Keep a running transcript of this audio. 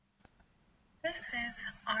This is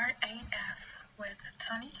RAF with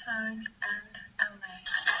Tony Tone and LA.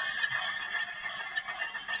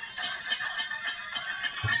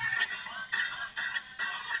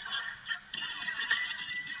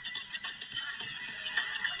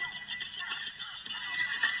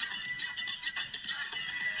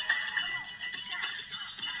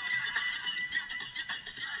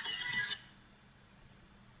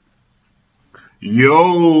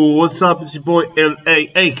 Yo, what's up? It's your boy LA,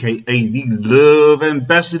 aka the Love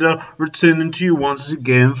Ambassador, returning to you once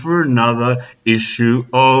again for another issue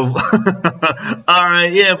of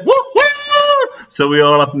RAF. Woo woo! So we're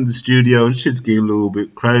all up in the studio and shit's getting a little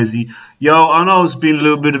bit crazy. Yo, I know it's been a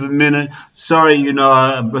little bit of a minute. Sorry,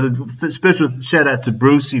 special shout out to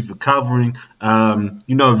Brucey for covering, a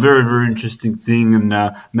very, very interesting thing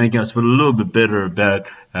and making us feel a little bit better about,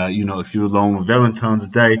 if you're along with Valentine's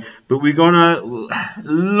Day. But we're gonna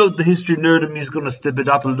look, the history nerd in me is gonna step it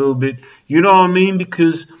up a little bit. You know what I mean?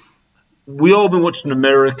 Because we all been watching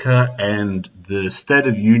America and the State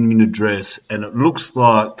of Union address, and it looks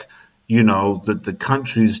like, that the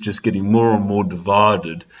country is just getting more and more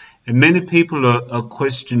divided. And many people are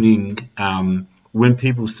questioning when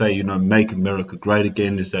people say, make America great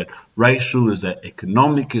again, is that racial, is that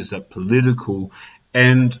economic, is that political?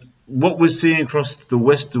 And what we're seeing across the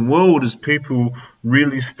Western world is people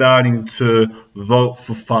really starting to vote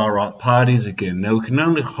for far-right parties again. Now, we can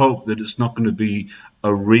only hope that it's not going to be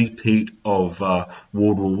a repeat of World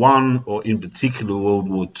War One, or in particular World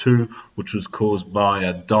War Two, which was caused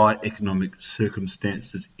by dire economic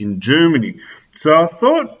circumstances in Germany. So I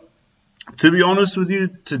thought, to be honest with you,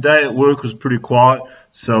 today at work was pretty quiet,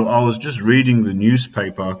 so I was just reading the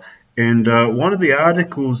newspaper, and one of the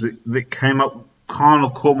articles that came up kind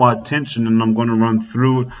of caught my attention, and I'm going to run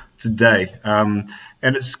through it today.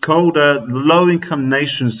 And it's called the low-income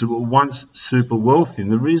nations that were once super wealthy.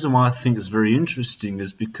 And the reason why I think it's very interesting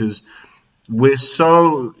is because we're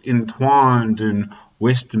so entwined in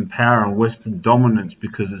Western power and Western dominance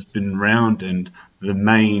because it's been around and the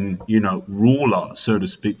main, ruler, so to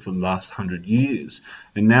speak, for the last 100 years.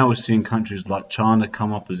 And now we're seeing countries like China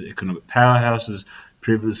come up as economic powerhouses.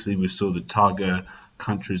 Previously, we saw the tiger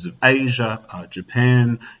countries of Asia,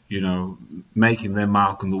 Japan, making their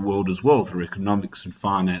mark on the world as well through economics and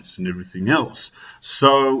finance and everything else.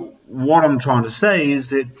 So what I'm trying to say is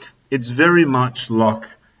that it's very much like,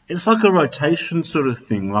 it's like a rotation sort of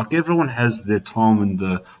thing. Like everyone has their time in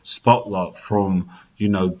the spotlight, from,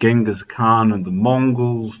 Genghis Khan and the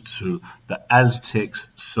Mongols to the Aztecs.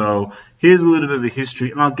 So here's a little bit of a history.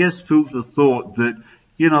 And I guess food for thought that,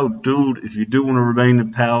 dude, if you do want to remain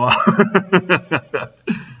in power,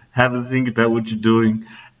 have a think about what you're doing.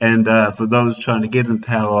 And for those trying to get in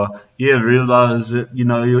power, realize that,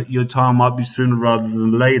 your time might be sooner rather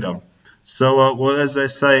than later. So, as they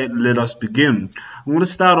say, let us begin. I'm going to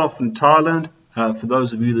start off in Thailand. For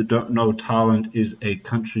those of you that don't know, Thailand is a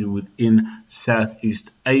country within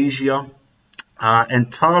Southeast Asia.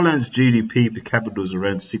 And Thailand's GDP per capita is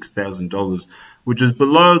around $6,000, which is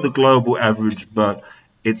below the global average, but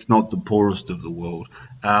it's not the poorest of the world.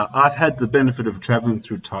 I've had the benefit of traveling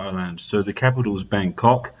through Thailand. So the capital is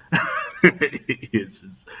Bangkok. Yes,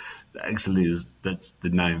 that's the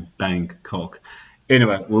name, Bangkok.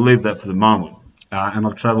 Anyway, we'll leave that for the moment. And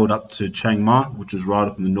I've travelled up to Chiang Mai, which is right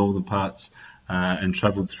up in the northern parts, and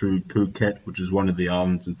travelled through Phuket, which is one of the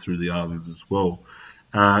islands, and through the islands as well.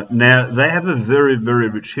 Now, they have a very, very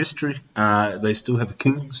rich history. They still have a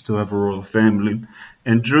king, still have a royal family.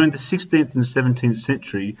 And during the 16th and 17th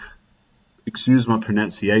century, excuse my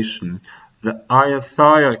pronunciation, the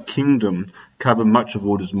Ayutthaya Kingdom covered much of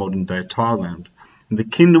what is modern-day Thailand. And the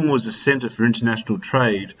kingdom was a centre for international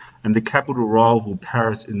trade, and the capital rivaled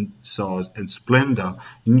Paris in size and splendour.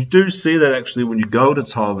 And you do see that actually when you go to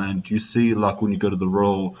Thailand. You see, like when you go to the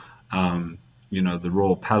royal the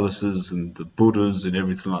royal palaces and the Buddhas and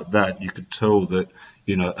everything like that, you could tell that,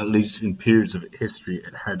 at least in periods of history,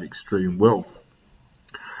 it had extreme wealth.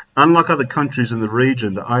 Unlike other countries in the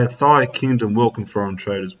region, the Ayutthaya Kingdom welcomed foreign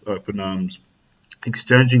traders with open arms,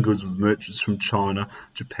 exchanging goods with merchants from China,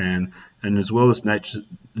 Japan, and as well as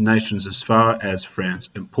nations as far as France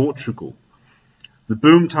and Portugal. The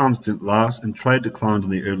boom times didn't last, and trade declined in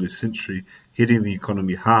the early century, hitting the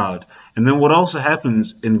economy hard. And then what also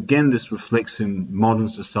happens, and again this reflects in modern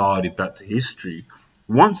society back to history,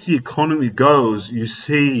 once the economy goes, you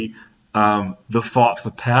see the fight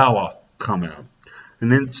for power come out.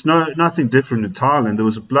 And then it's nothing different in Thailand. There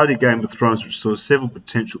was a bloody Game of Thrones which saw several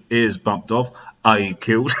potential heirs bumped off, i.e.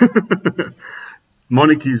 killed.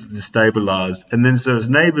 Monarchies destabilised. And then so his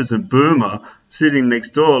neighbours in Burma sitting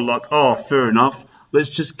next door like, oh, fair enough. let's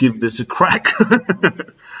just give this a crack.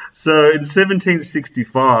 So in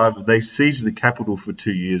 1765, they sieged the capital for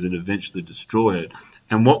 2 years and eventually destroyed it.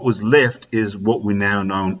 And what was left is what we now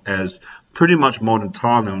know as pretty much modern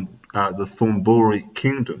Thailand, the Thonburi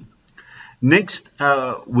Kingdom. Next,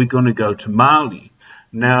 we're going to go to Mali.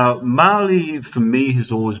 Now, Mali, for me,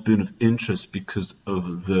 has always been of interest because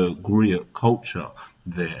of the griot culture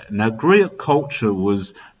there. Now, griot culture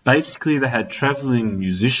was basically they had traveling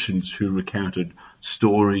musicians who recounted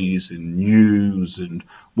stories and news and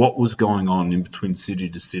what was going on in between city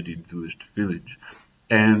to city and village to village.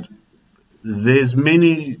 And there's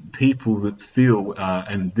many people that feel,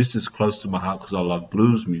 and this is close to my heart because I love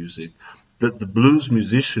blues music, that the blues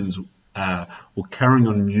musicians were carrying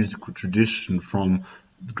on musical tradition from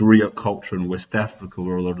the griot culture in West Africa,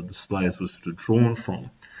 where a lot of the slaves were sort of drawn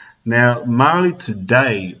from. Now, Mali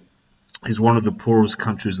today is one of the poorest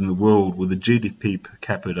countries in the world, where the GDP per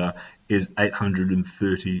capita is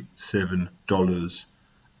 $837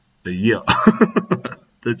 a year.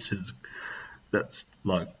 That's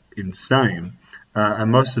like insane.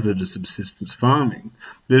 And most of it is subsistence farming.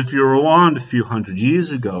 But if you rewind a few hundred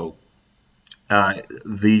years ago,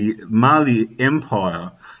 the Mali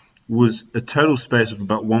Empire was a total space of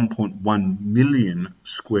about 1.1 million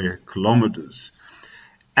square kilometers.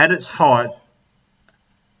 At its height,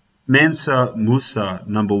 Mansa Musa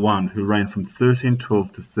I, who reigned from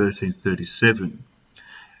 1312 to 1337,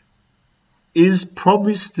 is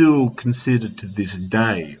probably still considered to this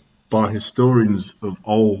day by historians of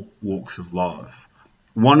all walks of life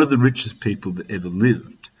one of the richest people that ever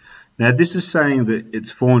lived. Now, this is saying that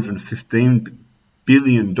it's $415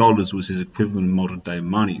 billion was his equivalent in modern day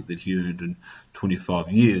money that he earned in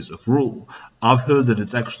 25 years of rule. I've heard that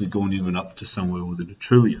it's actually gone even up to somewhere within $1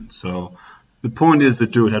 trillion. So the point is the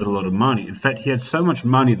dude had a lot of money. In fact, he had so much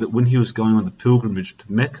money that when he was going on the pilgrimage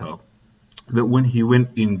to Mecca, that when he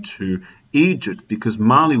went into Egypt, because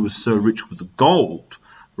Mali was so rich with the gold,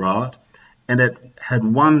 right, and it had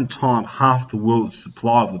one time half the world's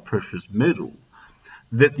supply of the precious metal,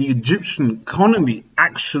 that the Egyptian economy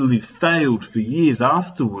actually failed for years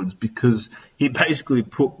afterwards because he basically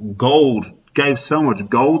gave so much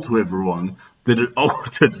gold to everyone that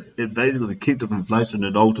it basically kicked up inflation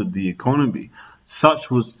and altered the economy.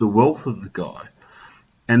 Such was the wealth of the guy.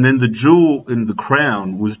 And then the jewel in the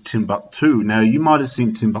crown was Timbuktu. Now, you might have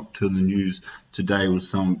seen Timbuktu in the news today with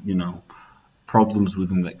some, problems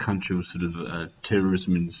within that country with sort of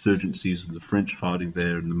terrorism and insurgencies and the French fighting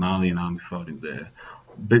there and the Malian army fighting there.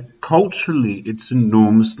 But culturally, it's an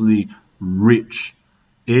enormously rich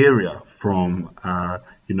area from,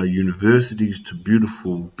 universities to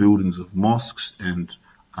beautiful buildings of mosques and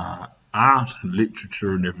art and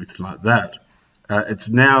literature and everything like that. It's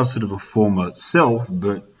now sort of a former itself,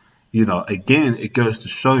 but, again, it goes to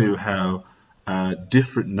show you how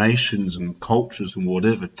different nations and cultures and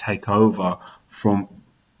whatever take over from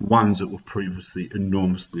ones that were previously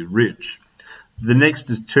enormously rich. The next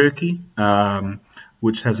is Turkey,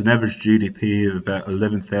 which has an average GDP of about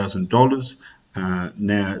 $11,000.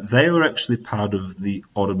 Now, they were actually part of the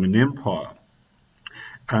Ottoman Empire.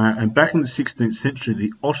 And back in the 16th century,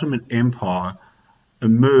 the Ottoman Empire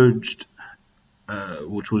emerged,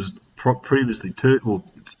 which was previously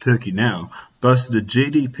it's Turkey now, boasted a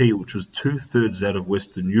GDP which was 2/3 that of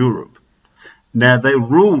Western Europe. Now, they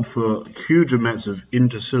ruled for huge amounts of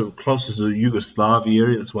sort of closest to the Yugoslavia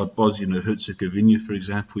area. That's why Bosnia and Herzegovina, for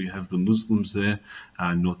example, you have the Muslims there,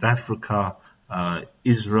 North Africa,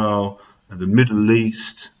 Israel, the Middle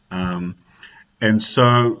East. And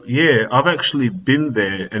so, I've actually been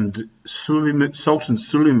there, and Sultan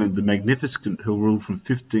Suleiman the Magnificent, who ruled from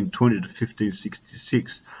 1520 to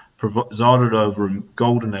 1566, presided over a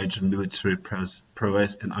golden age of military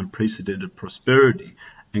prowess and unprecedented prosperity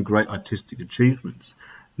and great artistic achievements.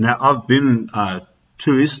 Now, I've been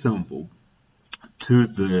to Istanbul, to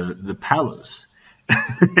the palace,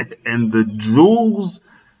 and the jewels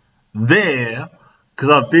there, because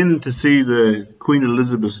I've been to see the Queen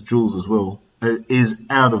Elizabeth's jewels as well, is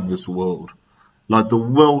out of this world. Like, the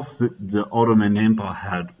wealth that the Ottoman Empire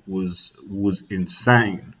had was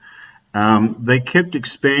insane. They kept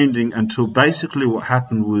expanding until basically what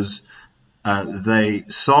happened was they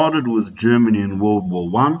sided with Germany in World War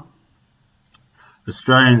I.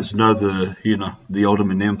 Australians know the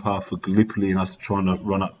Ottoman Empire for Gallipoli and us trying to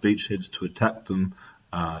run up beachheads to attack them,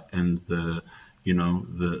 and the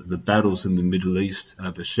battles in the Middle East,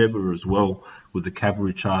 Beersheba as well, with the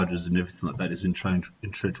cavalry charges and everything like that is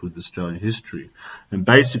entrenched with Australian history. And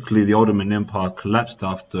basically the Ottoman Empire collapsed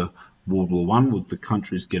after World War I, with the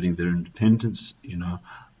countries getting their independence,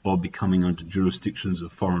 or becoming under jurisdictions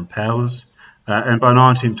of foreign powers. And by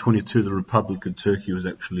 1922, the Republic of Turkey was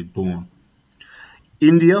actually born.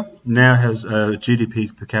 India now has a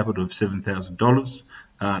GDP per capita of $7,000,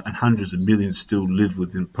 and hundreds of millions still live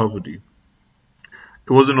within poverty.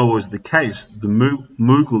 It wasn't always the case. The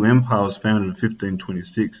Mughal Empire was founded in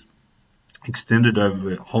 1526, extended over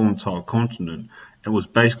the whole entire continent, and was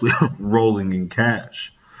basically rolling in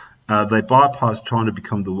cash. They bypassed trying to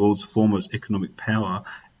become the world's foremost economic power,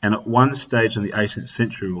 and at one stage in the 18th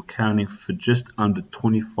century were accounting for just under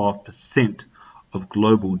 25% of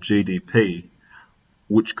global GDP,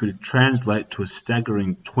 which could translate to a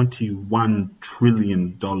staggering $21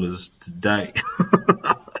 trillion today.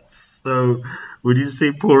 So when you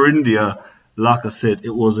see poor India, like I said, it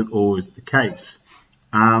wasn't always the case.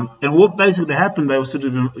 And what basically happened, they were sort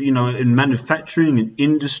of, in manufacturing and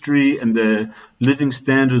industry, and their living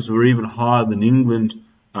standards were even higher than England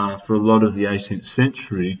for a lot of the 18th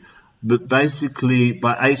century. But basically, by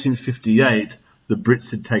 1858, the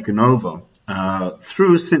Brits had taken over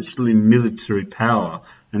through essentially military power.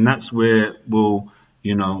 And that's where,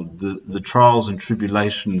 the trials and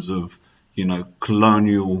tribulations of,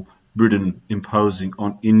 colonial Britain imposing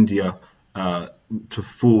on India to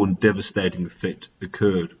full and devastating effect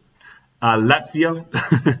occurred. Latvia,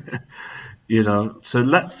 so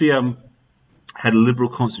Latvia had a liberal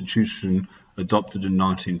constitution adopted in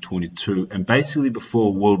 1922, and basically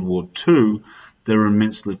before World War II, they were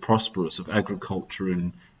immensely prosperous of agriculture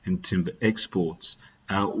and timber exports.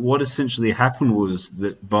 What essentially happened was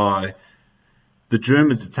that by the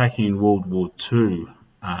Germans attacking in World War II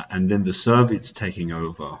and then the Soviets taking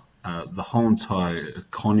over, the whole entire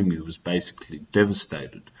economy was basically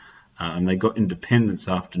devastated. And they got independence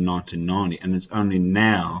after 1990, and it's only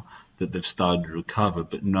now that they've started to recover,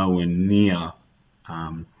 but nowhere near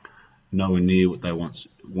what they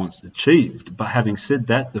once achieved. But having said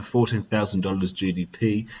that, they're $14,000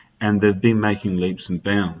 GDP, and they've been making leaps and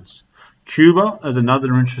bounds. Cuba is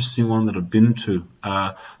another interesting one that I've been to.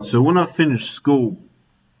 So when I finished school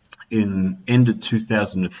end of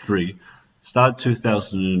 2003, start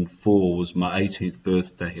 2004 was my 18th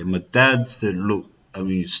birthday, and my dad said, look,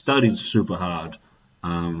 you studied super hard,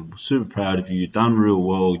 super proud of you, you've done real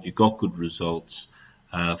well, you got good results,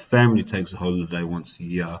 family takes a holiday once a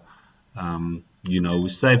year, we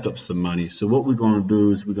saved up some money, so what we're going to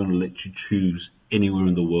do is we're going to let you choose anywhere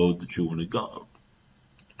in the world that you want to go.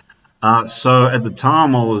 So at the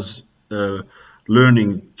time I was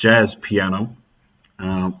learning jazz piano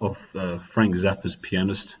of Frank Zappa's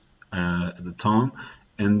pianist at the time,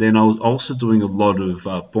 and then I was also doing a lot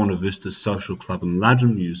of Buena Vista Social Club and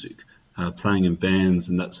Latin music, playing in bands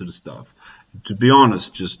and that sort of stuff. To be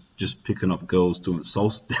honest, just picking up girls doing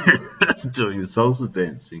salsa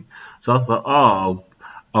dancing. So I thought,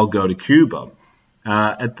 I'll go to Cuba.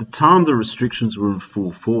 At the time, the restrictions were in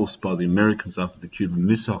full force by the Americans after the Cuban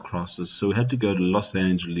Missile Crisis, so we had to go to Los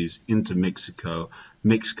Angeles, into Mexico,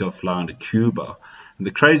 flying to Cuba. And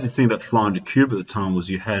the crazy thing about flying to Cuba at the time was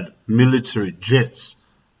you had military jets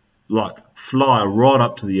fly right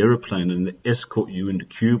up to the airplane and escort you into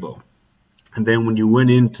Cuba. And then when you went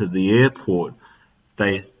into the airport,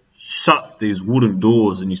 they shut these wooden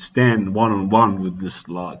doors and you stand one-on-one with this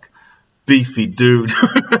beefy dude,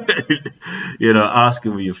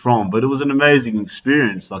 asking where you're from. But it was an amazing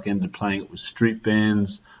experience. I ended up playing it with street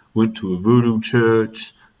bands, went to a voodoo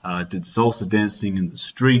church, did salsa dancing in the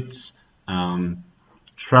streets,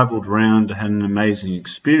 traveled around, had an amazing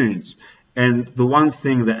experience. And the one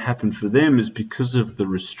thing that happened for them is because of the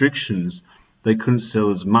restrictions, they couldn't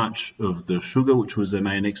sell as much of the sugar, which was their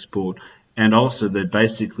main export, and also the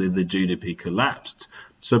GDP collapsed.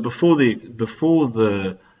 So before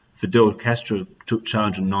the Fidel Castro took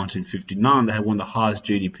charge in 1959, they had one of the highest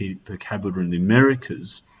GDP per capita in the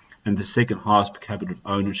Americas, and the second highest per capita of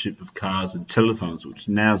ownership of cars and telephones, which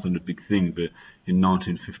now isn't a big thing, but in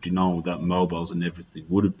 1959, without mobiles and everything,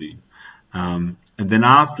 would have been. And then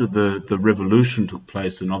after the revolution took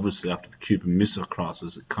place, and obviously after the Cuban Missile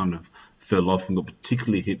Crisis, it kind of fell off and got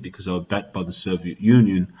particularly hit because they were backed by the Soviet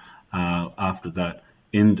Union after that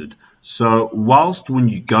ended. So whilst when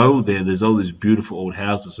you go there, there's all these beautiful old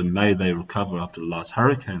houses, and may they recover after the last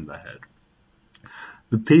hurricane they had,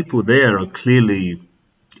 the people there are clearly,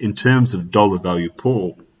 in terms of dollar value,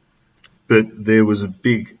 poor. But there was a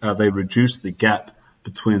big, they reduced the gap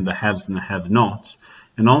between the haves and the have-nots.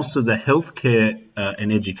 And also the healthcare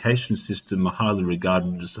and education system are highly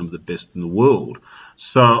regarded as some of the best in the world.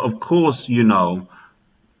 So, of course,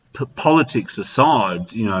 politics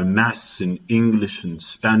aside, maths and English and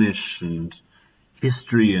Spanish and,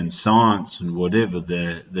 history and science and whatever.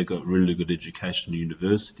 They got really good education in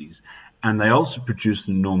universities, and they also produce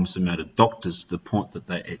an enormous amount of doctors to the point that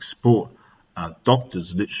they export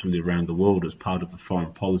doctors literally around the world as part of the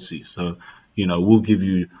foreign policy. So, we'll give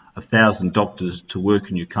you 1,000 doctors to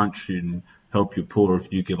work in your country and help you poor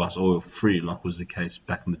if you give us oil free, like was the case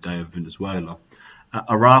back in the day of Venezuela.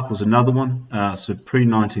 Iraq was another one. So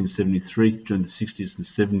pre-1973, during the 60s and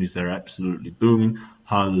 70s, they were absolutely booming,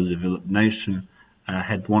 highly developed nation,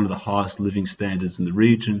 had one of the highest living standards in the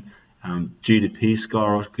region, GDP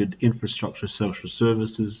skyrocketed, infrastructure, social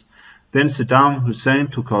services. Then Saddam Hussein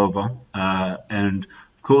took over, and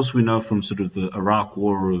of course we know from sort of the Iraq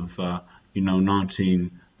War of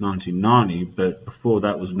 1990, but before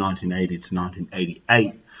that was 1980 to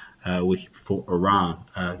 1988, where he fought Iran,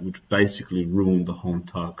 which basically ruined the whole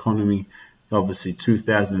entire economy. Obviously,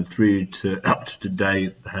 2003 to up to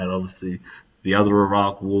today had obviously the other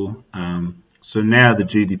Iraq War. So now the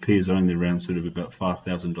GDP is only around sort of about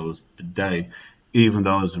 $5,000 a day, even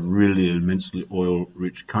though it's a really immensely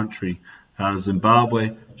oil-rich country.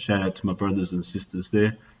 Zimbabwe, shout out to my brothers and sisters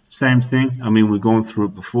there. Same thing. I mean, we've gone through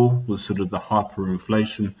it before with sort of the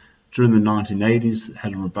hyperinflation. During the 1980s, it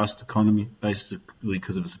had a robust economy, basically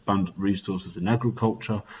because of its abundant resources in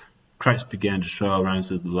agriculture. Cracks began to show around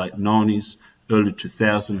sort of the late 90s, early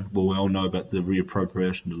 2000. Well, we all know about the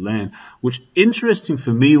reappropriation of land, which interesting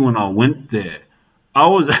for me when I went there. I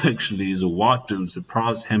was actually, as a white dude,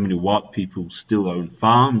 surprised how many white people still own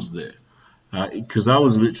farms there, because I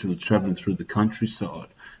was literally traveling through the countryside.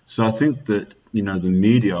 So I think that, the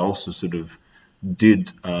media also sort of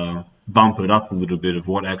did bump it up a little bit of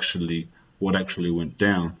what actually went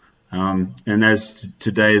down. And as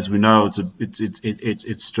today, as we know,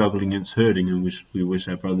 it's struggling, it's hurting, and we wish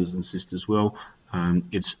our brothers and sisters well.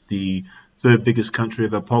 It's the third biggest country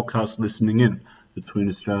of our podcast listening in, between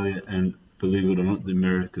Australia and, believe it or not, the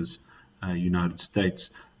Americas, United States.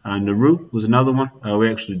 Nauru was another one. We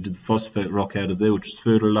actually did phosphate rock out of there, which is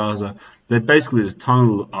fertilizer. They're basically this tiny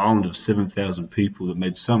little island of 7,000 people that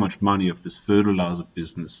made so much money off this fertilizer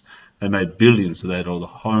business. They made billions, so they had all the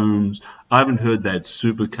homes. I haven't heard they had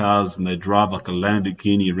supercars and they drive like a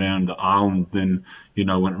Lamborghini around the island. Then,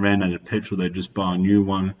 when it ran out of petrol, they just buy a new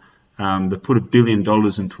one. They put $1 billion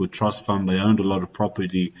into a trust fund. They owned a lot of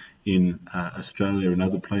property in Australia and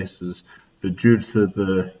other places. But due to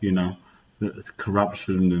the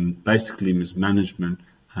corruption and basically mismanagement,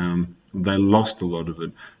 they lost a lot of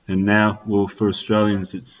it. And now, well, for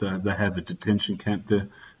Australians, it's they have a detention camp there,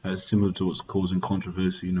 similar to what's causing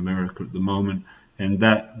controversy in America at the moment. And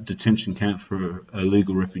that detention camp for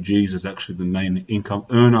illegal refugees is actually the main income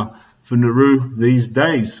earner for Nauru these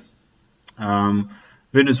days.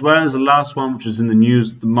 Venezuela is the last one, which is in the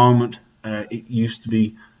news at the moment. It used to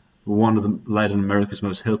be one of the Latin America's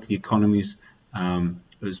most healthy economies. It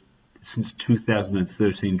was since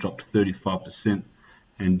 2013 dropped 35%,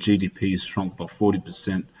 and GDP has shrunk by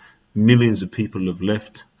 40%. Millions of people have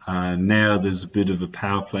left. Now there's a bit of a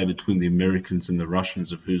power play between the Americans and the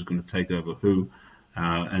Russians of who's going to take over who.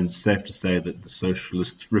 And it's safe to say that the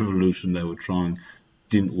socialist revolution they were trying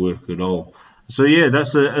didn't work at all. So yeah,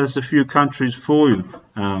 that's a few countries for you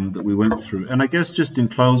that we went through. And I guess just in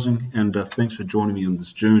closing, and thanks for joining me on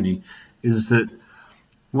this journey, is that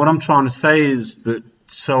what I'm trying to say is that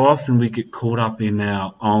so often we get caught up in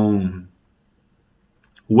our own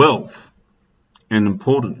wealth and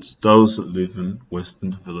importance, those that live in Western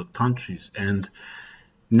developed countries. And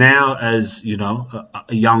now, as a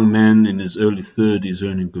young man in his early 30s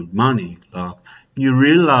earning good money, you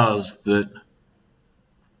realize that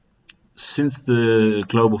since the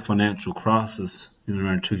global financial crisis in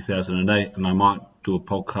around 2008, and I might do a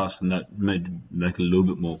podcast and that may make it a little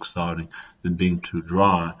bit more exciting than being too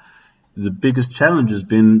dry, the biggest challenge has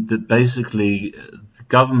been that basically the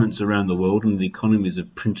governments around the world and the economies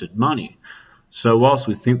have printed money. So whilst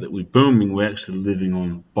we think that we're booming, we're actually living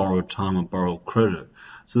on borrowed time and borrowed credit.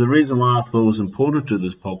 So the reason why I thought it was important to do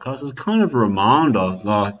this podcast is kind of a reminder,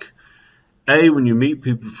 when you meet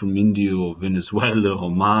people from India or Venezuela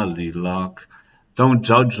or Mali, don't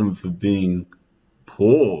judge them for being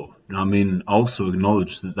poor. I mean, also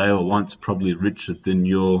acknowledge that they were once probably richer than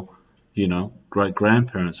your,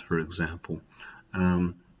 great-grandparents, for example.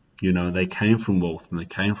 They came from wealth and they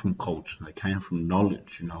came from culture and they came from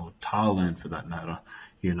knowledge, Thailand for that matter,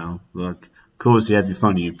 of course you have your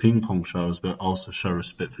fun of your ping pong shows, but also show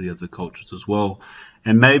respect for the other cultures as well.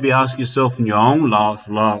 And maybe ask yourself in your own life,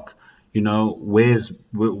 where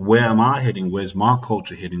am I heading? Where's my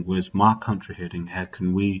culture heading? Where's my country heading? How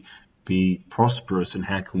can we be prosperous and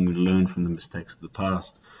how can we learn from the mistakes of the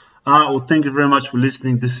past? Alright, well, thank you very much for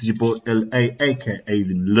listening. This is your boy LA, aka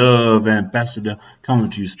the Love Ambassador,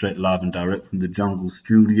 coming to you straight live and direct from the Jungle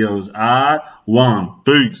Studios.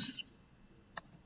 Peace.